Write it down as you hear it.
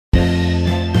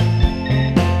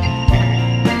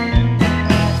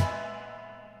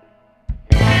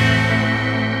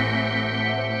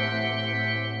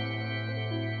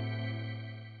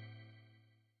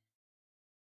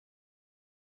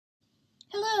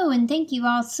Hello, and thank you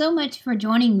all so much for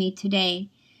joining me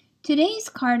today. Today's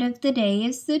card of the day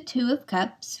is the Two of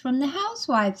Cups from the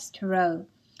Housewives Tarot.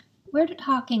 We're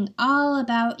talking all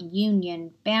about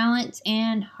union, balance,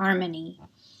 and harmony.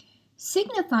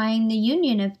 Signifying the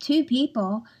union of two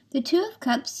people, the Two of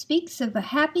Cups speaks of a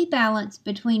happy balance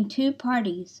between two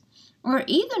parties, or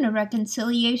even a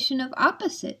reconciliation of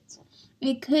opposites.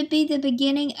 It could be the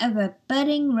beginning of a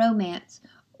budding romance,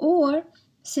 or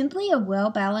simply a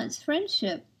well-balanced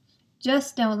friendship.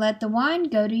 Just don't let the wine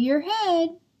go to your head.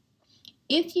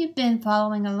 If you've been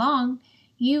following along,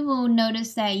 you will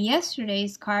notice that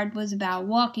yesterday's card was about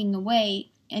walking away,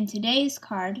 and today's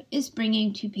card is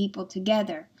bringing two people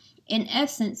together. In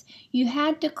essence, you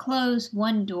had to close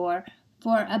one door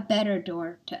for a better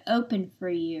door to open for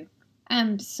you.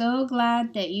 I'm so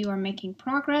glad that you are making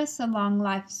progress along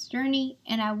life's journey,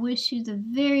 and I wish you the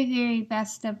very, very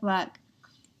best of luck.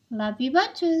 Love you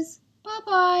bunches.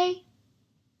 Bye-bye.